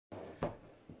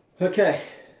Okay,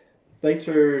 thanks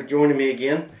for joining me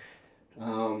again.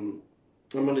 I'm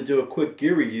going to do a quick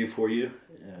gear review for you.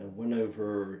 Went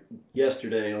over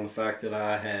yesterday on the fact that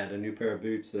I had a new pair of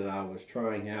boots that I was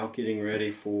trying out, getting ready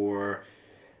for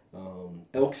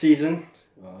elk season.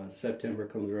 September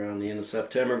comes around, the end of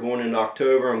September, going into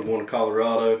October. I'm going to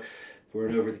Colorado for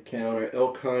an over-the-counter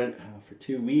elk hunt for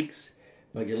 2 weeks.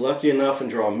 If I get lucky enough and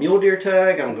draw a mule deer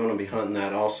tag, I'm going to be hunting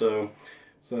that also.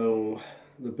 So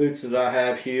the boots that I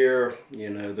have here, the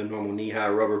normal knee-high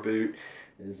rubber boot,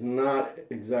 is not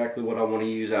exactly what I want to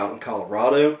use out in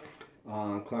Colorado.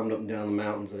 Climbed up and down the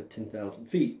mountains at 10,000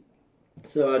 feet.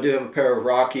 So I do have a pair of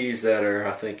Rockies that are,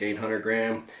 I think, 800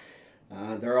 gram.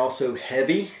 They're also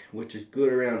heavy, which is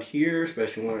good around here,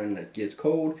 especially when it gets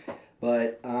cold.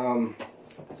 But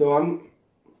so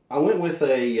I went with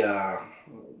a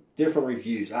different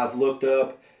reviews. I've looked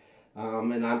up,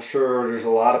 and I'm sure there's a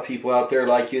lot of people out there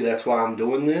like you. That's why I'm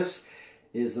doing this.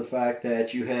 Is the fact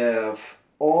that you have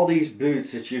all these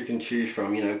boots that you can choose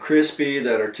from. Crispy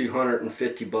that are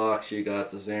 250 bucks. You got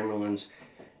the Zammerlins.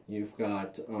 You've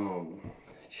got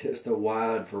just a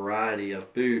wide variety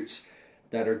of boots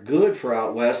that are good for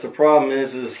out west. The problem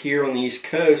is here on the East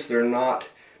Coast, they're not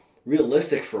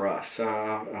realistic for us.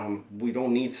 We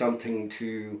don't need something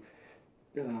to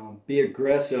be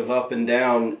aggressive up and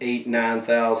down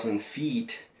 9,000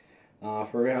 feet. For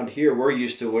around here, we're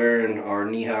used to wearing our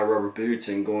knee-high rubber boots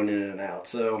and going in and out.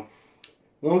 So,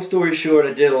 long story short,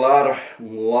 I did a lot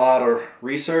of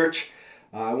research.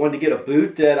 I wanted to get a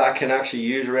boot that I can actually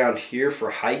use around here for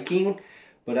hiking,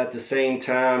 but at the same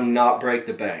time not break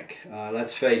the bank.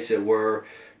 Let's face it, a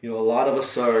lot of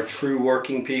us are true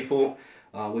working people.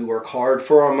 We work hard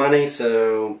for our money,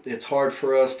 so it's hard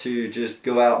for us to just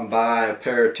go out and buy a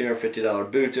pair of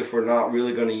 $250 boots if we're not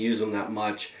really going to use them that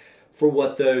much for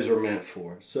what those are meant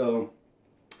for. So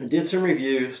I did some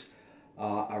reviews.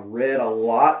 I read a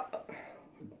lot.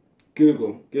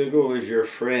 Google is your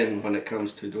friend when it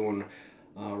comes to doing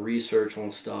research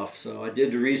on stuff. So I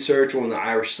did the research on the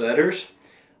Irish setters,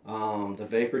 the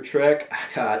Vapertrek. I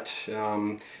got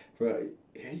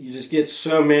you just get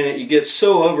so many, you get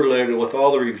so overloaded with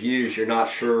all the reviews, you're not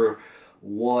sure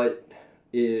what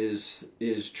is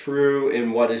true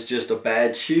and what is just a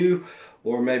bad shoe,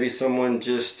 or maybe someone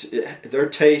just, their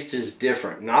taste is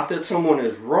different. Not that someone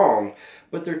is wrong,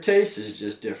 but their taste is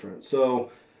just different. So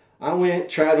I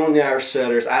tried on the Irish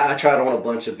setters. I tried on a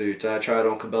bunch of boots. I tried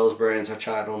on Cabela's brands, I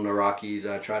tried on the Rockies,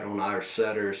 I tried on Irish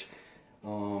setters.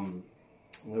 There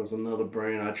was another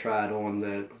brand I tried on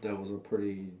that was a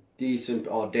pretty decent,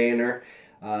 Danner.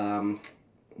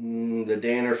 The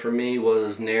Danner for me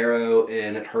was narrow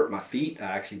and it hurt my feet. I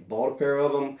actually bought a pair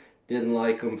of them, didn't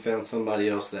like them, found somebody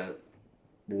else that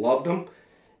loved them,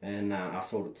 and I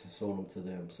sold them to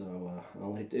them. So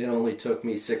it only took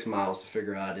me 6 miles to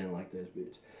figure out I didn't like those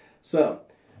boots. So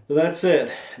that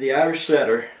said, the Irish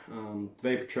setter,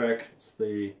 Vapertrek,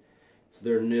 it's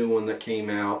their new one that came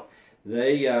out.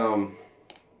 This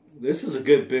is a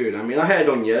good boot. I mean, I had it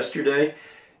on yesterday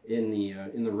in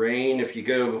the rain. If you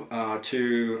go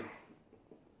to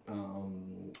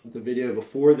the video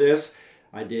before this,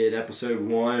 I did episode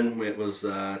 1. It was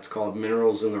it's called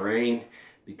Minerals in the Rain,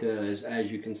 because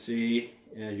as you can see,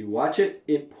 as you watch it,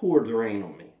 it poured the rain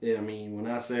on me. I mean,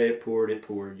 when I say it poured, it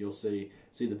poured. You'll see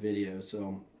the video.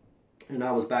 So, and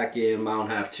I was back in 1.5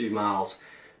 miles, 2 miles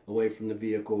away from the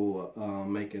vehicle,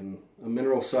 making a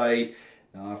mineral site,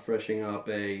 freshening up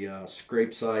a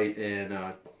scrape site,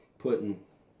 and putting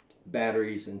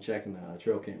batteries and checking the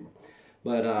trail camera.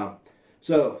 But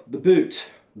so the boots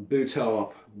held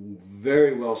up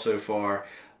very well so far.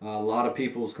 A lot of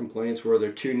people's complaints were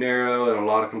they're too narrow, and a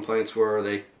lot of complaints were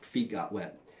their feet got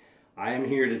wet. I am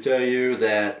here to tell you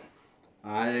that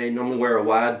I normally wear a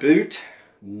wide boot.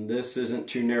 This isn't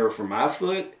too narrow for my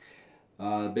foot.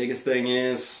 The biggest thing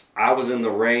is I was in the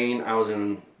rain. I was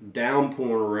in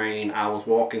downpouring rain. I was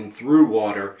walking through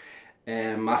water,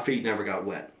 and my feet never got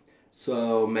wet.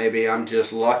 So maybe I'm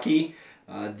just lucky.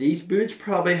 These boots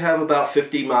probably have about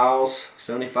 50 miles,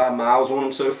 75 miles on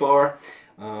them so far.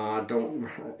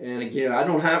 And again, I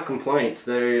don't have complaints.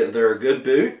 They're a good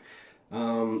boot.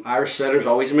 Irish setters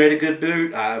always made a good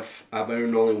boot. I've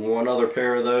owned only one other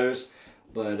pair of those,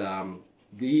 but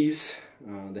these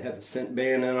they have the scent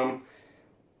band in them.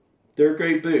 They're a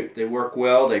great boot. They work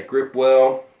well. They grip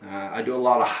well. I do a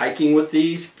lot of hiking with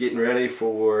these, getting ready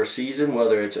for season,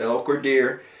 whether it's elk or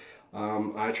deer.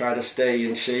 I try to stay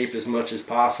in shape as much as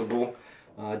possible.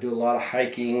 I do a lot of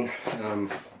hiking.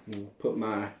 Put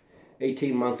my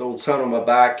 18-month-old son on my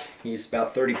back. He's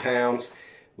about 30 pounds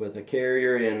with a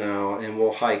carrier, and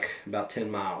we'll hike about 10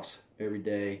 miles every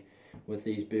day. with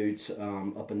these boots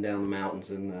up and down the mountains,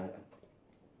 and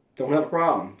don't have a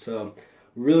problem. So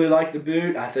really like the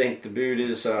boot. I think the boot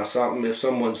is something, if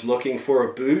someone's looking for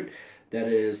a boot that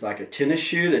is like a tennis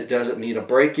shoe that doesn't need a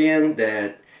break-in,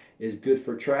 that is good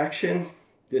for traction,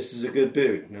 this is a good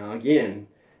boot. Now again,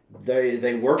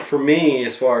 they work for me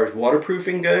as far as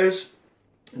waterproofing goes.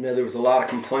 I know there was a lot of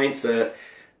complaints that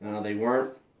they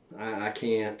weren't. I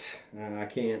can't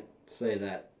say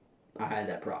that I had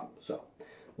that problem. So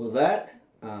with that,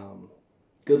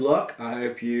 good luck. I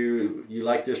hope you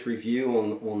like this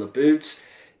review on the boots.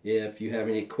 If you have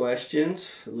any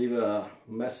questions, leave a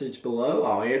message below.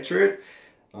 I'll answer it.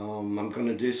 I'm going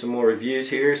to do some more reviews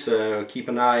here, so keep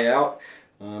an eye out.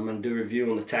 I'm going to do a review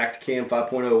on the Tacticam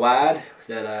 5.0 wide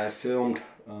that I filmed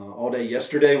all day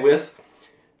yesterday with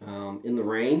in the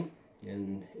rain,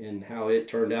 and how it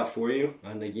turned out for you.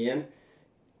 And again,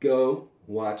 go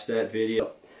watch that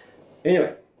video.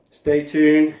 Anyway, stay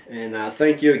tuned, and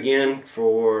thank you again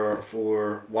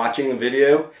for watching the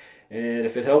video. And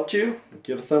if it helped you,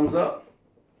 give a thumbs up.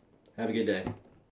 Have a good day.